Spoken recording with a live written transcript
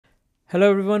Hello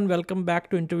everyone, welcome back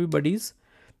to Interview Buddies.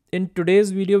 In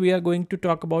today's video, we are going to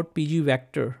talk about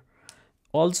PGVECTOR.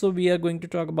 Also, we are going to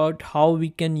talk about how we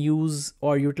can use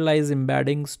or utilize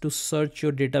embeddings to search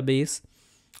your database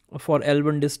for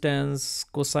L1 distance,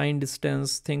 cosine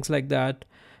distance, things like that.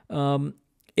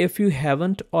 If you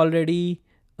haven't already,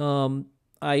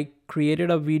 I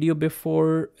created a video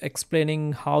before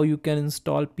explaining how you can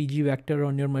install PGVECTOR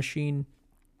on your machine,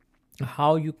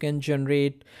 how you can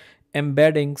generate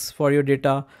embeddings for your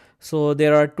data. So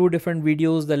there are two different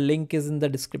videos. The link is in the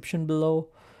description below.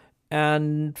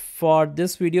 And for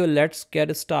this video, let's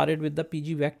get started with the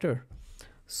PGVECTOR.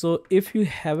 So if you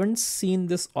haven't seen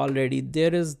this already,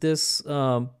 there is this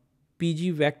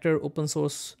PGVECTOR open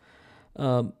source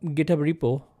GitHub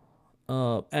repo,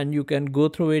 and you can go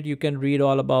through it. You can read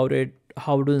all about it,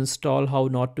 how to install, how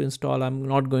not to install. I'm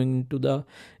not going into the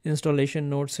installation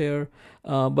notes here,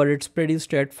 but it's pretty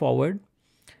straightforward.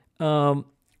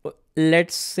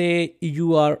 Let's say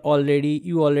you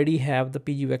already have the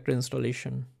PGVECTOR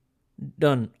installation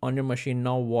done on your machine.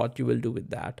 Now what you will do with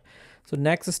that? So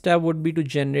next step would be to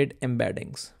generate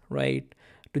embeddings, right?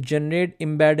 To generate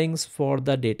embeddings for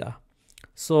the data.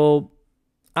 So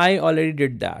I already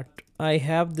did that. I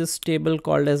have this table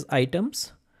called as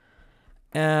items,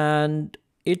 and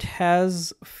it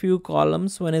has few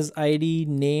columns. One is ID,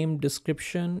 name,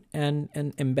 description, and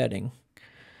an embedding.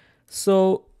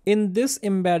 So in this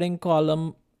embedding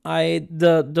column,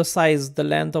 the size, the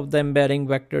length of the embedding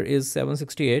vector is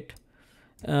 768,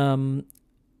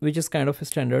 which is kind of a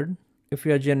standard if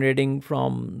you are generating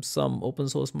from some open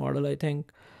source model, I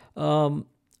think.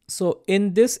 So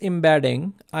in this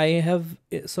embedding,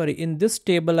 in this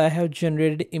table, I have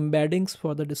generated embeddings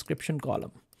for the description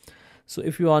column. So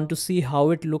if you want to see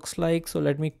how it looks like, so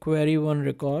let me query one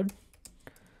record.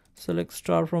 Select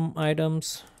star from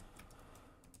items,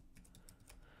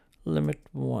 limit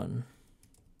 1.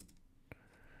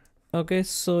 Okay,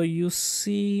 so you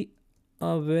see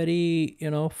a very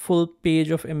full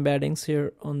page of embeddings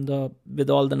here on the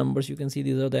with all the numbers. You can see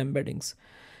these are the embeddings,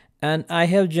 and I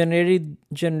have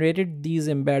generated these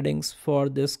embeddings for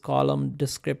this column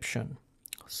description.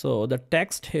 So the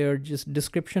text here, just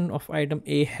description of item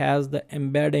A, has the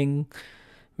embedding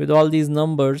with all these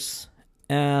numbers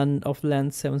and of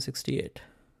length 768.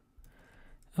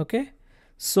 Okay,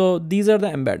 so these are the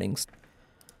embeddings.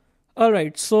 All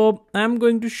right, so I'm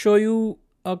going to show you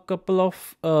a couple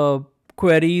of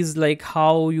queries, like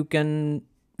how you can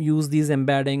use these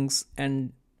embeddings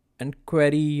and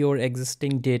query your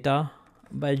existing data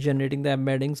by generating the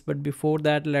embeddings. But before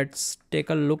that, let's take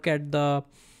a look at the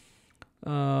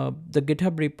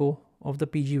GitHub repo of the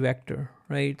PGVECTOR,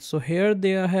 right? So here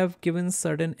they have given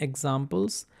certain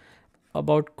examples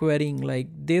about querying, like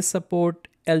they support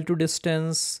L2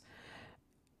 distance,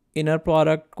 inner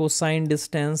product, cosine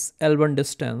distance, L1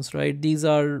 distance, right? These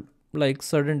are like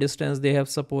certain distance they have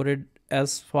supported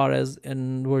as far as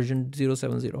in version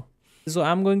 070. So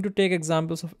I'm going to take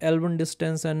examples of L1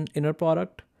 distance and inner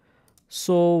product.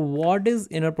 So what is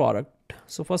inner product?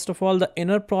 So first of all, the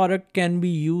inner product can be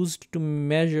used to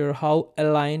measure how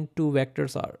aligned two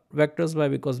vectors are. Vectors, why?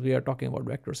 Because we are talking about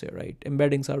vectors here, right?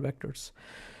 Embeddings are vectors.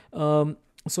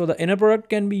 So the inner product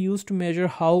can be used to measure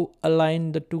how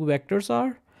aligned the two vectors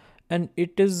are, and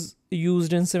it is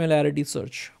used in similarity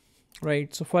search,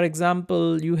 right? So for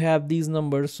example, you have these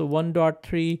numbers. So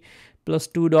 1.3 plus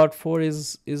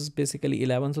 2.4 is basically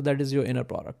 11. So that is your inner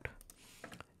product.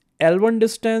 L1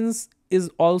 distance is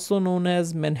also known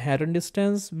as Manhattan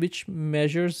distance, which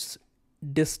measures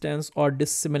distance or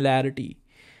dissimilarity,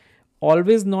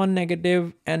 always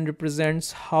non-negative, and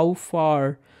represents how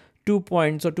far 2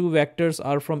 points or 2 vectors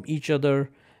are from each other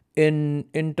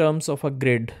in terms of a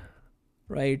grid,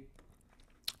 right?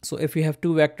 So if you have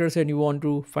 2 vectors and you want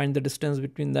to find the distance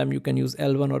between them, you can use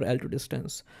L1 or L2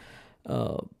 distance.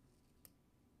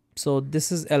 So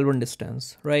this is L1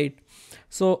 distance, right?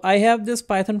 So I have this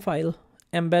Python file,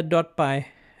 embed.py,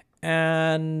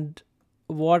 and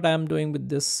what I'm doing with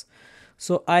this.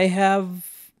 So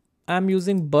I'm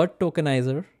using BERT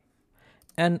tokenizer,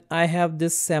 and I have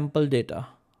this sample data,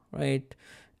 right?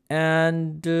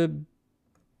 And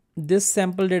this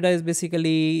sample data is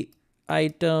basically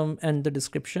item and the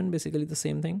description, basically the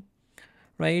same thing,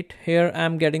 right? Here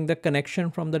I'm getting the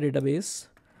connection from the database,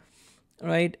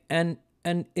 right? And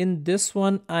in this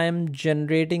one, I am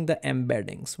generating the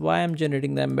embeddings. Why I'm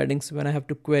generating the embeddings? When I have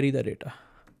to query the data,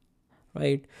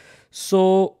 right?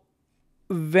 So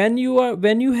when you have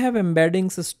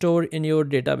embeddings stored in your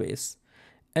database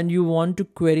and you want to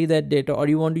query that data, or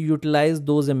you want to utilize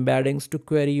those embeddings to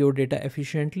query your data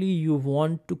efficiently, you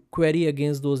want to query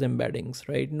against those embeddings,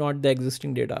 right? Not the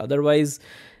existing data. Otherwise,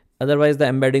 Otherwise the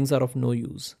embeddings are of no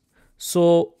use.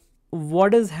 So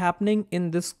what is happening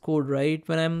in this code, right?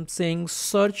 When I'm saying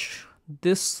search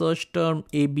this search term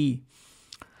AB,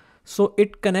 so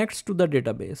it connects to the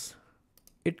database.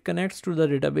 It connects to the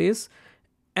database,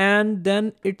 and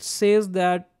then it says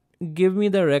that give me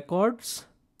the records,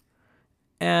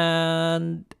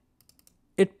 and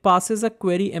it passes a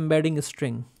query embedding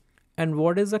string. And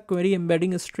what is a query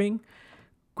embedding string?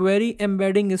 Query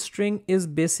embedding string is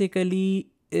basically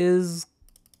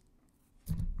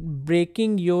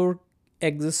breaking your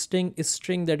existing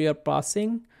string that you are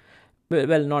passing.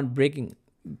 Well, not breaking.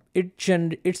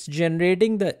 It's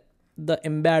generating the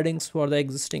embeddings for the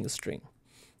existing string,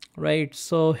 right?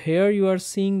 So here you are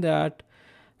seeing that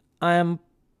I am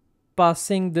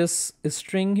passing this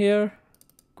string here,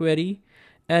 query,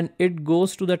 and it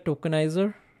goes to the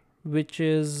tokenizer, which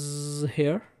is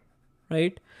here,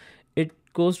 right? It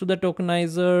goes to the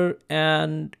tokenizer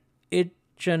and it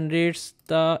generates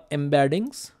the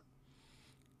embeddings,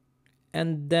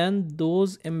 and then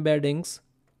those embeddings,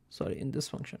 sorry, in this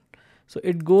function, so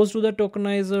it goes to the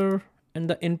tokenizer and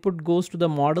the input goes to the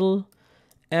model,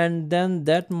 and then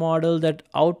that model, that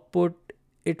output,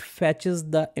 it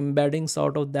fetches the embeddings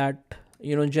out of that,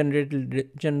 you know,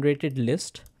 generated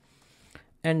list.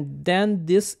 And then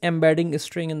this embedding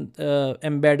string in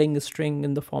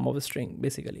the form of a string,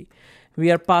 basically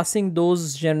we are passing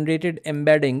those generated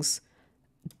embeddings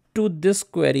to this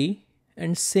query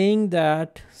and saying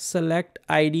that select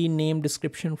ID, name,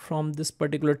 description from this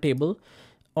particular table,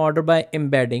 order by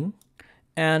embedding,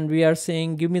 and we are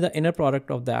saying give me the inner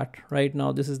product of that. Right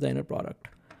now this is the inner product,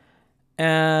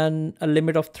 and a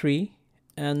limit of 3,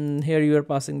 and here you are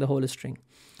passing the whole string.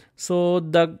 So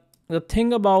the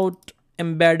thing about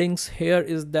embeddings here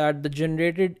is that the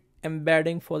generated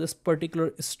embedding for this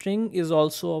particular string is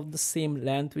also of the same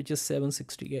length, which is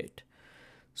 768.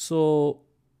 So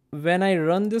when I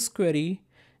run this query,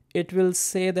 it will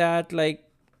say that, like,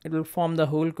 it will form the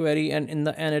whole query, and in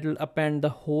the end it will append the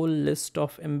whole list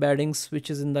of embeddings which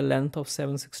is in the length of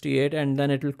 768, and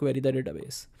then it will query the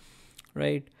database,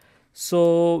 right?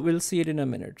 So we'll see it in a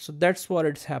minute. So that's what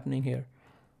it's happening here.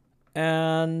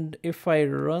 And if I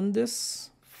run this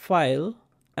file,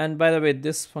 and by the way,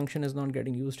 this function is not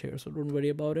getting used here, so don't worry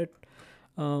about it.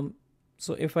 So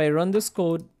if I run this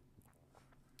code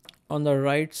on the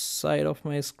right side of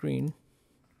my screen,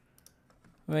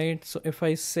 right? So if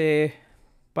I say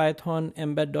python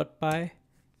embed.py,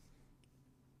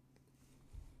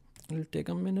 it'll take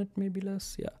a minute, maybe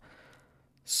less. Yeah.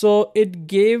 So it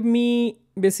gave me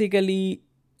basically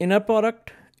inner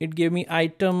product. It gave me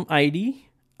item ID,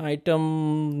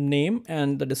 item name,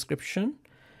 and the description.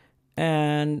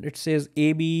 And it says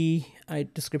AB,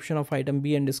 description of item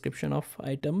B, and description of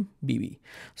item BB.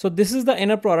 So this is the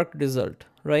inner product result,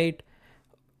 right?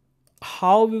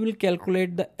 How we will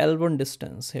calculate the L1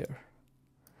 distance here.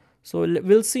 So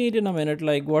we'll see it in a minute,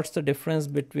 like what's the difference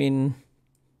between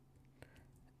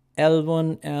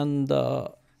L1 and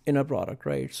the inner product,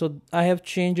 right? So I have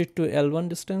changed it to L1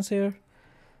 distance here.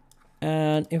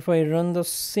 And if I run the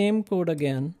same code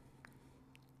again,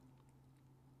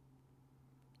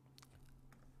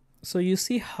 so you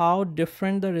see how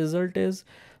different the result is.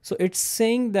 So it's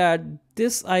saying that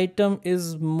this item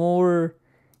is more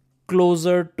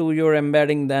closer to your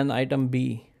embedding than item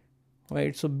B,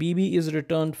 right? So BB is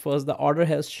returned first, the order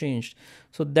has changed.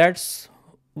 So that's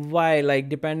why, like,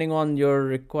 depending on your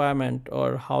requirement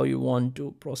or how you want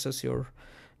to process your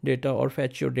data or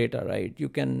fetch your data, right, you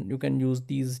can use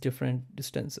these different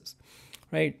distances,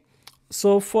 right?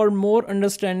 So for more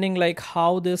understanding, like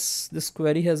how this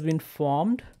query has been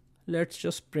formed, let's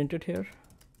just print it here.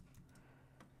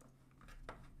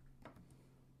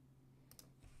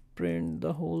 Print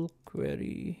the whole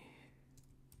query,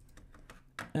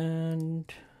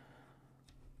 and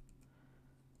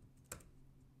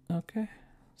okay,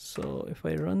 so if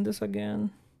I run this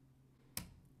again,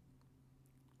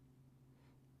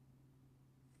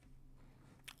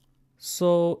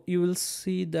 so you will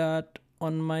see that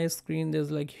on my screen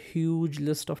there's like huge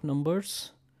list of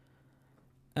numbers,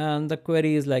 and the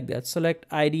query is like that: select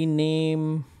ID,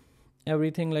 name,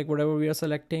 everything, like whatever we are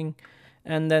selecting,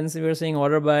 and then we're saying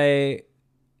order by,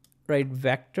 right,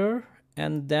 vector,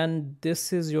 and then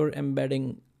this is your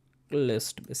embedding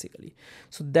list basically.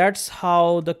 So that's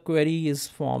how the query is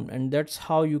formed, and that's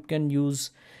how you can use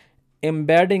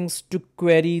embeddings to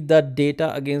query the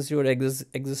data against your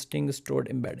existing stored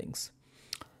embeddings.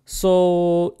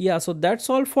 So yeah, so that's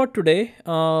all for today.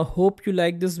 Hope you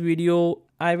like this video.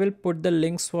 I will put the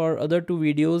links for other 2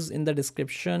 videos in the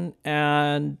description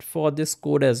and for this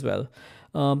code as well.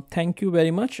 Thank you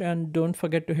very much, and don't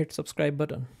forget to hit subscribe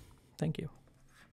button. Thank you.